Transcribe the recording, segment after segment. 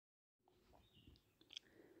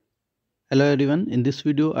Hello everyone, in this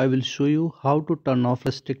video I will show you how to turn off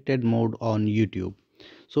restricted mode on YouTube.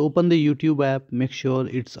 So open the YouTube app, make sure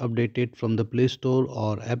it's updated from the Play Store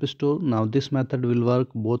or App Store. Now this method will work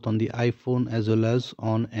both on the iPhone as well as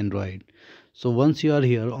on Android. So once you are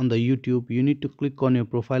here on the YouTube, you need to click on your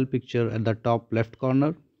profile picture at the top left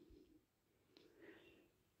corner.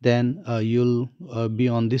 Then you'll be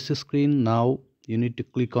on this screen. Now you need to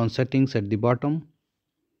click on settings at the bottom.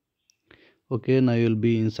 Okay, now you'll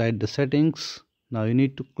be inside the settings. Now you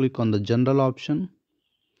need to click on the general option.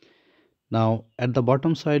 Now at the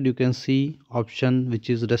bottom side you can see option which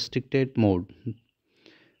is restricted mode.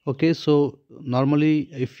 Okay, so normally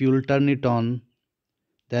if you will turn it on,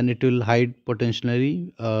 then it will hide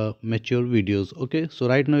potentially mature videos. Okay, so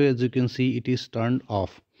right now as you can see it is turned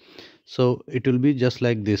off. So it will be just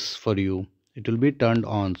like this for you. It will be turned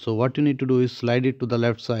on. So what you need to do is slide it to the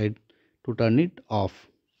left side to turn it off.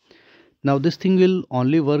 Now this thing will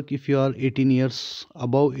only work if you are 18 years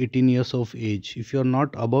above 18 years of age. If you are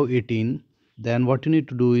not above 18, then what you need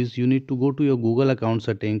to do is you need to go to your Google account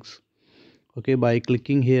settings. Okay, by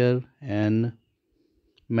clicking here and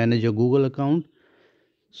manage your Google account.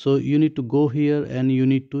 So you need to go here and you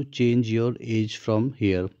need to change your age from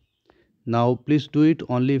here. Now please do it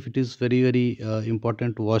only if it is very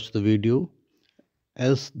important to watch the video,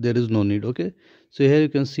 else there is no need. Okay, so here you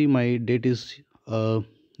can see my date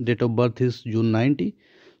of birth is June 90.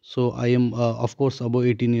 So I am of course above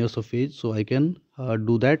 18 years of age, so I can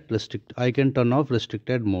do that. I can turn off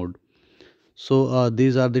restricted mode. So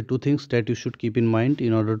these are the two things that you should keep in mind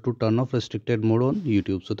in order to turn off restricted mode on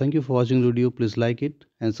YouTube. So thank you for watching the video. Please like it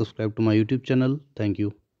and subscribe to my YouTube channel. Thank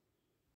you.